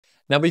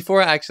Now,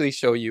 before I actually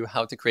show you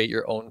how to create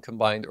your own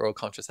combined oral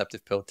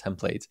contraceptive pill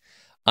template,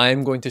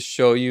 I'm going to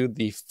show you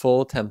the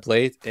full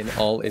template in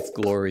all its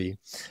glory,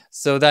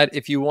 so that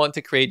if you want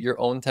to create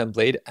your own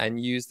template and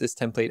use this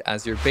template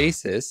as your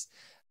basis,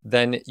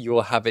 then you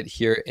will have it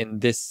here in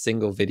this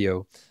single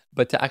video.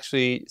 But to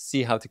actually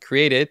see how to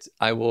create it,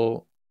 I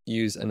will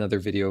use another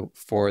video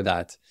for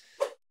that.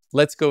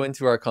 Let's go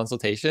into our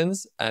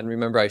consultations. And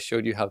remember, I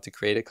showed you how to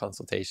create a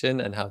consultation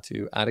and how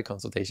to add a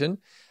consultation.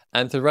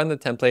 And to run the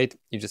template,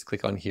 you just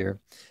click on here.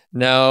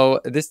 Now,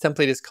 this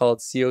template is called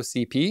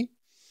COCP.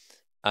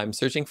 I'm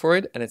searching for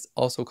it, and it's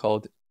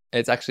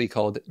actually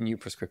called New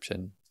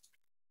Prescription.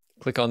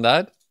 Click on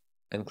that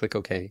and click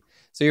OK.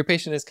 So your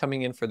patient is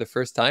coming in for the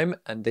first time,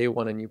 and they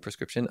want a new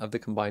prescription of the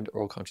combined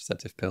oral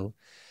contraceptive pill.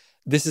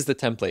 This is the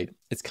template.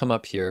 It's come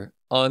up here.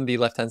 On the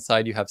left-hand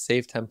side, you have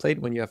Save Template.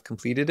 When you have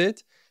completed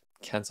it,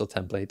 Cancel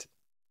Template.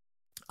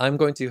 I'm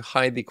going to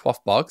hide the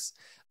quaff box,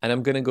 and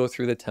I'm going to go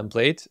through the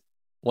template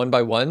one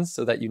by one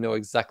so that you know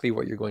exactly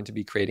what you're going to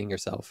be creating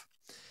yourself.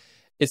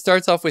 It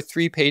starts off with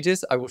 3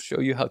 pages. I will show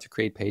you how to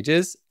create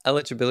pages: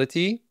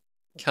 eligibility,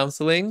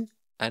 counseling,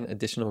 and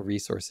additional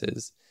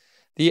resources.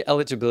 The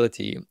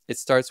eligibility, it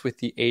starts with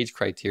the age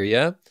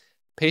criteria.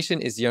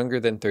 Patient is younger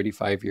than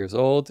 35 years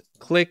old.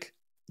 Click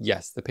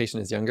yes, the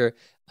patient is younger.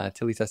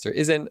 Tilly Tester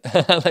isn't.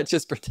 Let's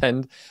just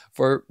pretend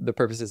for the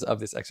purposes of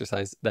this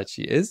exercise that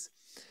she is.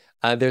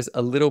 There's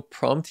a little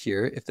prompt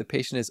here. If the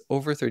patient is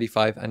over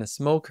 35 and a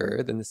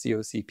smoker, then the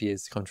COCP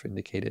is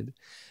contraindicated.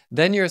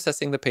 Then you're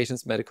assessing the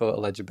patient's medical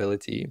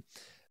eligibility.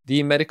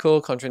 The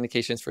medical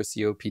contraindications for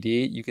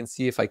COPD, you can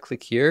see if I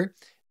click here,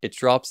 it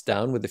drops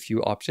down with a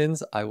few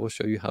options. I will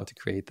show you how to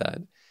create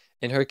that.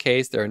 In her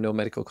case, there are no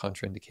medical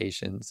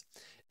contraindications.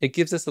 It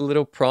gives us a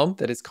little prompt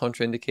that is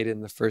contraindicated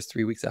in the first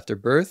 3 weeks after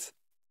birth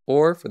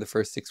or for the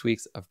first 6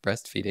 weeks of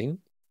breastfeeding.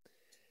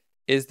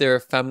 Is there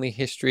a family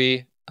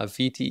history of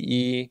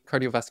VTE,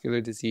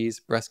 cardiovascular disease,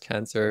 breast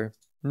cancer?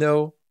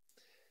 No.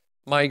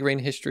 Migraine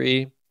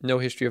history? No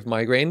history of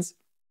migraines.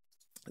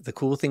 The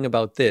cool thing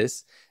about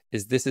this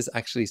is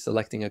actually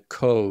selecting a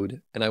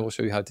code, and I will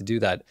show you how to do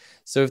that.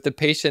 So if the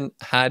patient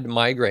had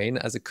migraine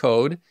as a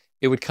code,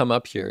 it would come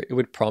up here. It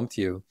would prompt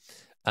you.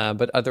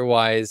 But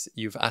otherwise,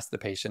 you've asked the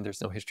patient,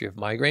 there's no history of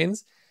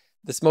migraines.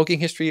 The smoking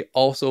history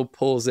also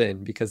pulls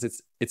in because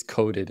it's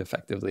coded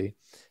effectively.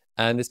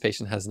 And this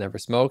patient has never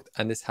smoked,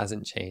 and this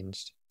hasn't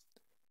changed.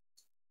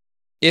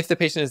 If the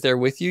patient is there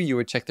with you, you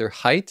would check their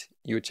height,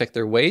 you would check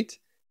their weight,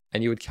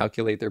 and you would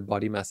calculate their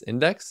body mass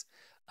index.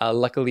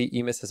 Luckily,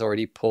 EMIS has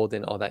already pulled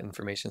in all that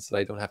information, so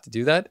I don't have to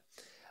do that.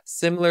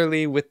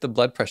 Similarly, with the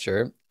blood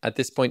pressure, at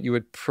this point, you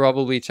would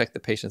probably check the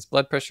patient's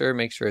blood pressure,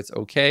 make sure it's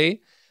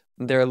okay.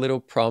 There are little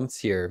prompts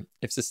here.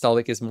 If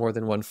systolic is more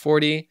than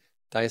 140,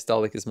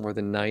 diastolic is more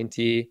than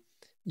 90,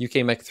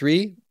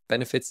 UKMEC3,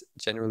 benefits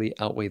generally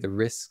outweigh the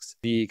risks.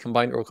 The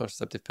combined oral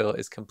contraceptive pill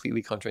is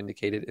completely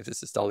contraindicated if the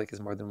systolic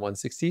is more than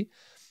 160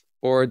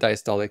 or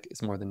diastolic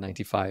is more than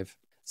 95.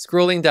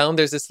 Scrolling down,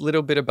 there's this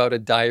little bit about a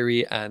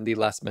diary and the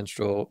last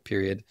menstrual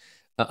period.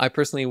 I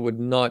personally would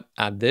not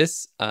add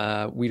this.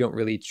 We don't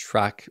really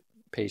track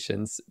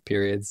patients'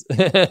 periods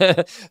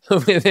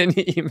within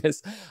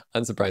EMIS,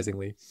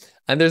 unsurprisingly.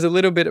 And there's a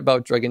little bit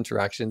about drug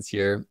interactions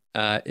here.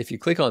 If you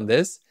click on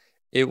this,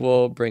 it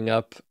will bring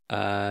up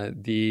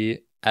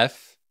the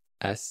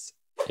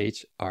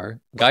FSHR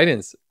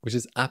guidance, which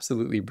is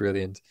absolutely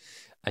brilliant.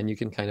 And you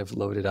can kind of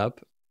load it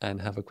up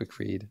and have a quick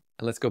read.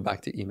 And let's go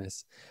back to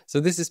EMIS. So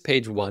this is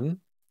page 1.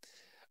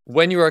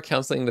 When you are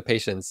counseling the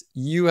patients,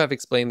 you have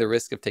explained the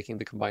risk of taking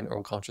the combined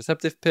oral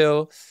contraceptive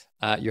pill.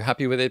 You're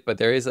happy with it, but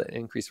there is an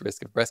increased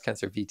risk of breast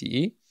cancer,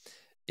 VTE.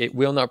 It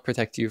will not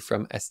protect you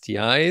from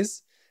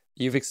STIs.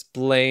 You've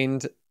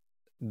explained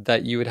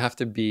that you would have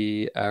to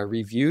be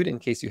reviewed in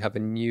case you have a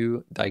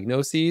new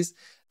diagnosis.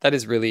 That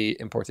is really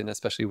important,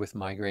 especially with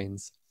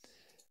migraines.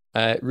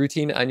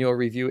 Routine annual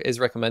review is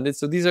recommended.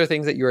 So these are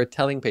things that you are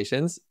telling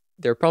patients.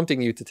 They're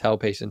prompting you to tell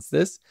patients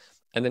this.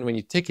 And then when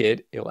you tick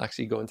it, it will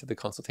actually go into the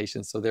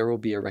consultation. So there will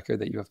be a record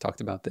that you have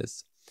talked about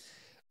this.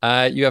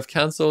 You have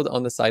counseled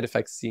on the side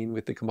effects seen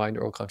with the combined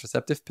oral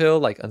contraceptive pill,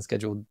 like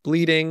unscheduled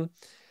bleeding.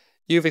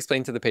 You've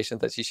explained to the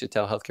patient that she should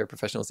tell healthcare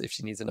professionals if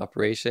she needs an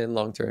operation,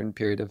 long-term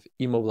period of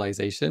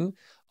immobilization.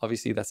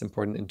 Obviously, that's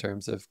important in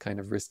terms of kind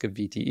of risk of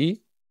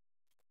VTE.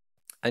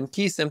 And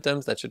key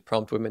symptoms that should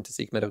prompt women to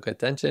seek medical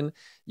attention.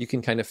 You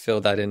can kind of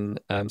fill that in.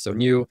 So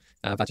new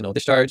vaginal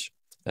discharge,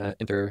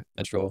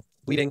 intermenstrual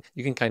bleeding.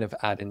 You can kind of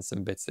add in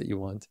some bits that you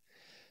want.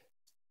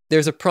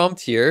 There's a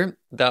prompt here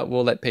that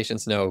will let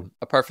patients know,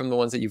 apart from the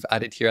ones that you've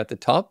added here at the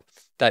top,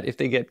 that if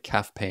they get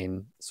calf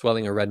pain,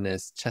 swelling or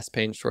redness, chest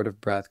pain, short of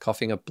breath,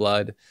 coughing up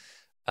blood,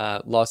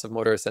 loss of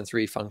motor or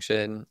sensory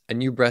function, a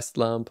new breast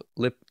lump,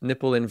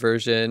 nipple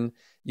inversion,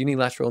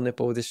 unilateral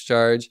nipple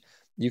discharge,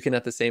 you can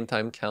at the same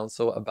time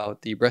counsel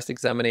about the breast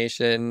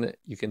examination.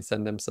 You can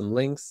send them some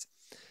links.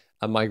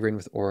 A migraine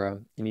with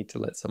aura, you need to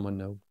let someone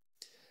know.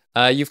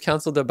 You've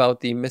counseled about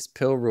the missed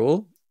pill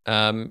rule.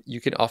 You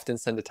can often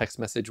send a text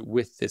message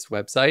with this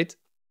website.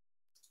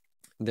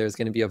 There's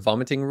going to be a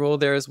vomiting rule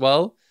there as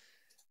well.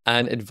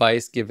 and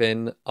advice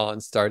given on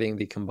starting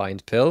the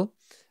combined pill.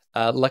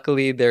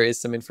 Luckily, there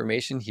is some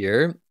information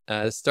here.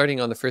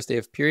 Starting on the first day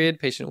of period,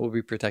 patient will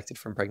be protected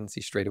from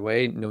pregnancy straight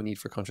away, no need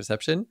for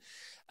contraception.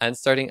 And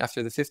starting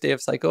after the 5th day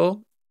of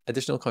cycle,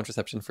 additional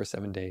contraception for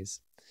 7 days.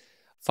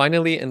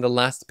 Finally, in the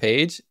last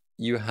page,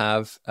 you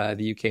have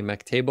the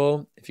UK-MEC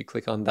table. If you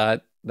click on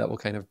that, that will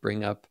kind of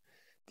bring up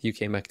the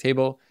UK-MEC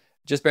table.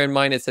 Just bear in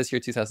mind, it says here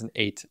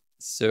 2008.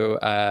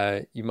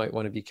 So you might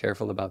want to be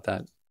careful about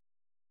that.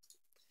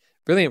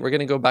 Brilliant. We're going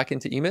to go back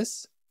into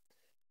EMIS.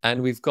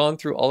 And we've gone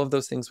through all of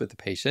those things with the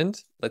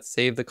patient. Let's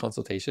save the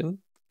consultation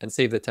and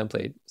save the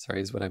template.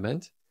 Sorry, is what I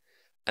meant.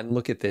 And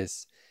look at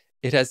this.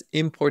 It has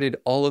imported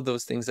all of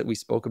those things that we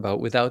spoke about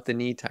without the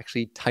need to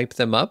actually type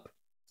them up.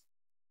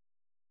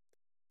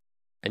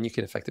 And you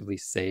can effectively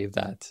save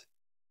that.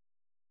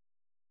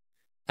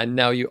 And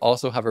now you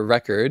also have a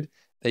record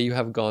that you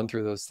have gone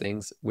through those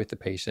things with the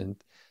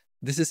patient.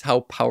 This is how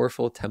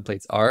powerful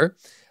templates are.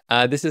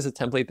 This is a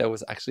template that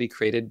was actually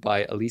created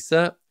by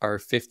Elisa, our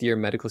 5th year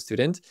medical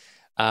student.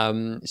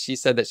 She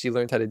said that she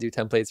learned how to do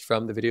templates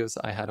from the videos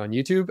I had on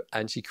YouTube,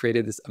 and she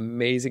created this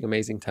amazing,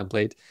 amazing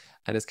template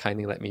and has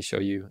kindly let me show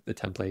you the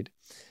template.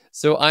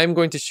 So I'm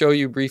going to show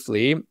you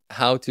briefly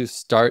how to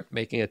start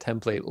making a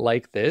template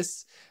like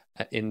this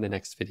in the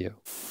next video.